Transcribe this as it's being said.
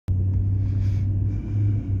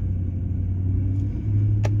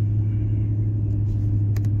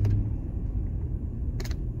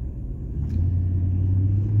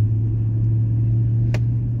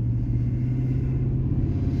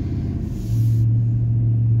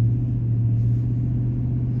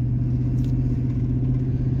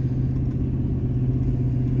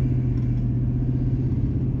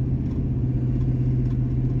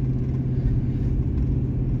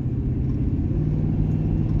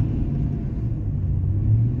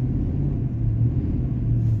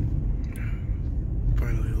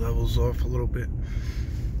levels off a little bit.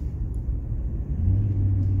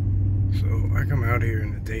 So I come out here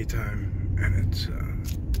in the daytime and it's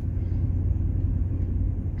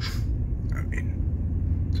I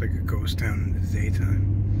mean, it's like a ghost town in the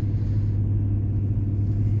daytime.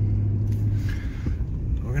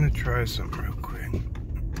 So we're gonna try something real quick.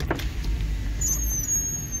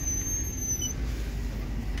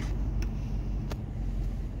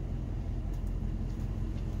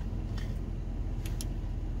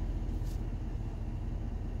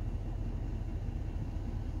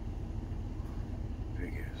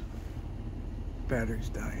 Battery's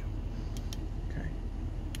dying. Okay.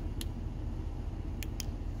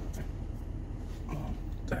 Well,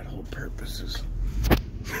 that whole purpose is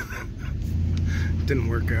didn't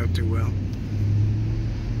work out too well.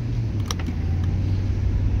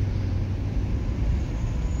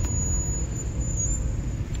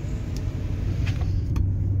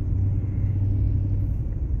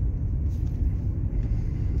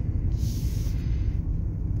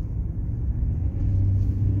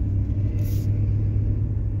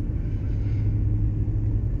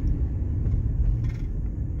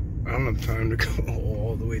 I don't have time to go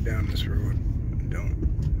all the way down this road. I don't.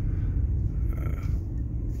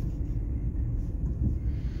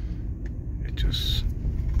 It just...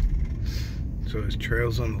 So there's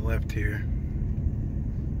trails on the left here.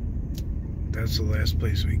 That's the last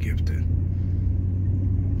place we gifted.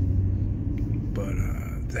 But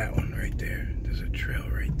that one right there, there's a trail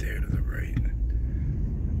right there to the right.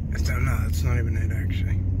 No, that's not even it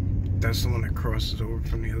actually. That's the one that crosses over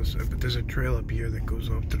from the other side. But there's a trail up here that goes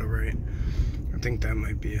off to the right. I think that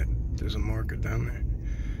might be it. There's a marker down there.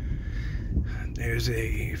 There's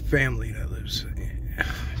a family that lives,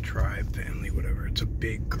 tribe, family, whatever. It's a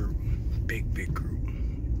big group. Big group.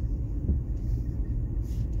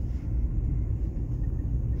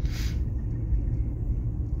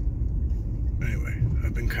 Anyway,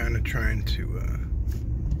 I've been kind of trying to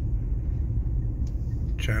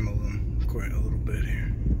channel them quite a little bit here.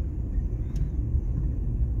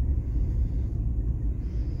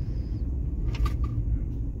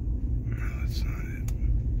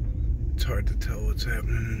 It's hard to tell what's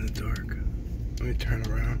happening in the dark. Let me turn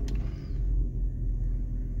around.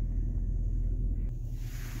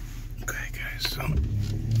 Okay guys, so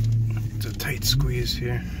it's a tight squeeze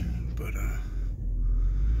here, but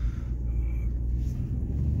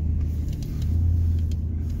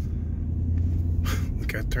we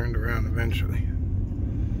got turned around eventually.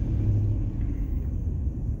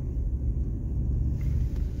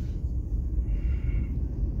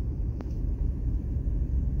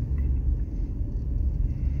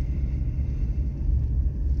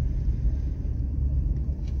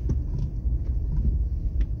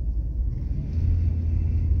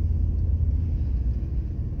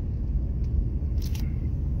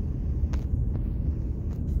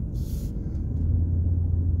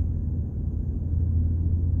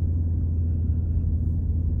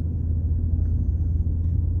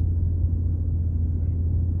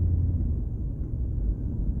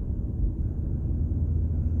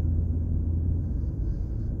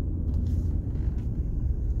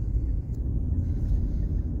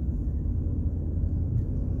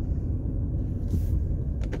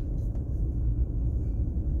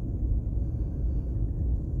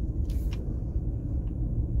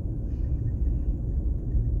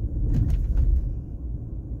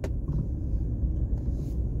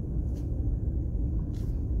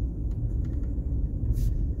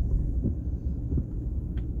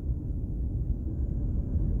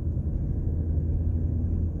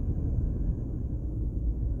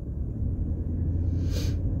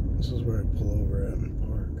 This is where I pull over at and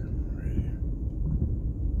park, right here.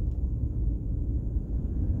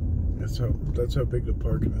 That's how big the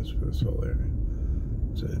parking is for this whole area.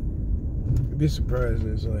 That's it. You'd be surprised.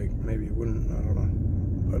 There's like, maybe it wouldn't, I don't know,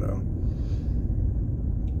 but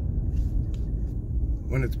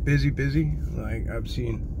when it's busy, like I've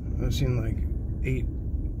seen like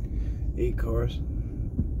eight cars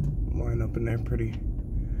line up in there, pretty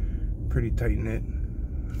tight knit.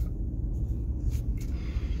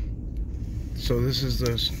 So this is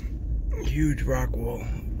this huge rock wall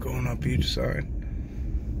going up each side.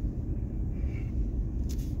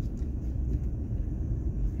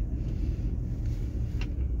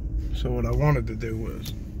 So what I wanted to do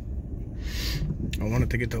was, I wanted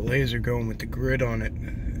to get the laser going with the grid on it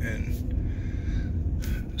and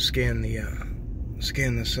scan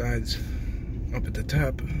the sides up at the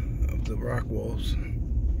top of the rock walls,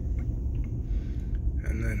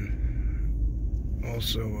 and then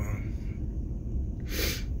also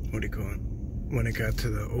what do you call it? when it got to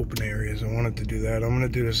the open areas. I wanted to do that. I'm going to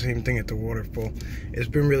do the same thing at the waterfall. It's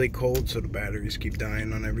been really cold, so the batteries keep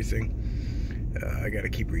dying on everything. I got to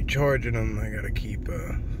keep recharging them. I got to keep,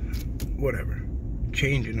 whatever,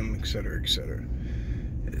 changing them, etc., etc.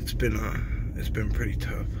 It's been pretty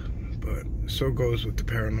tough, but so goes with the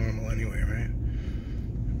paranormal anyway, right?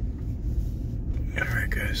 All right,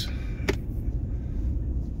 guys.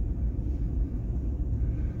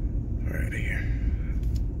 We're out of here.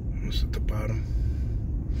 Almost at the bottom.